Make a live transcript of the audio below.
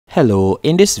Hello,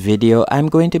 in this video I'm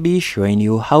going to be showing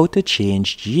you how to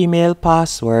change Gmail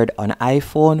password on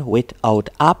iPhone without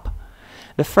app.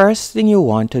 The first thing you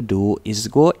want to do is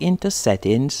go into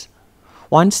settings.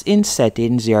 Once in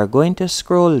settings, you are going to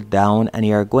scroll down and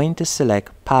you are going to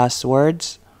select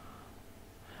passwords.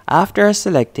 After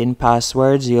selecting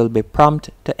passwords, you'll be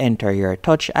prompted to enter your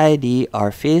Touch ID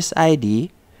or Face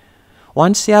ID.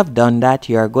 Once you have done that,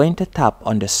 you are going to tap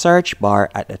on the search bar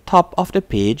at the top of the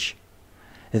page.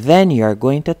 Then you are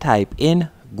going to type in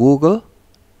Google.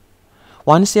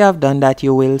 Once you have done that,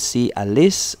 you will see a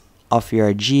list of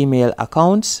your Gmail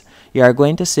accounts. You are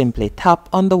going to simply tap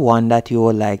on the one that you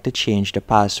would like to change the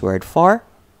password for.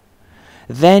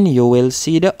 Then you will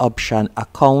see the option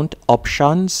Account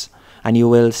Options and you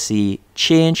will see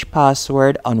Change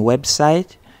Password on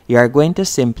Website. You are going to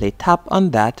simply tap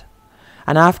on that,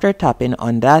 and after tapping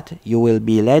on that, you will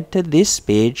be led to this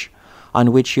page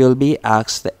on which you'll be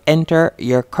asked to enter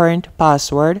your current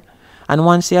password. And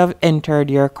once you have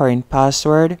entered your current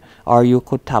password, or you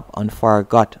could tap on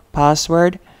Forgot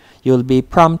Password, you'll be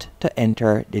prompted to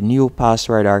enter the new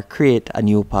password or create a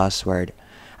new password.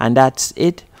 And that's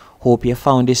it. Hope you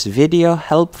found this video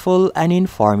helpful and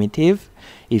informative.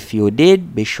 If you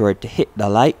did, be sure to hit the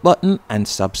like button and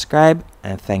subscribe,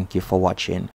 and thank you for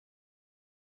watching.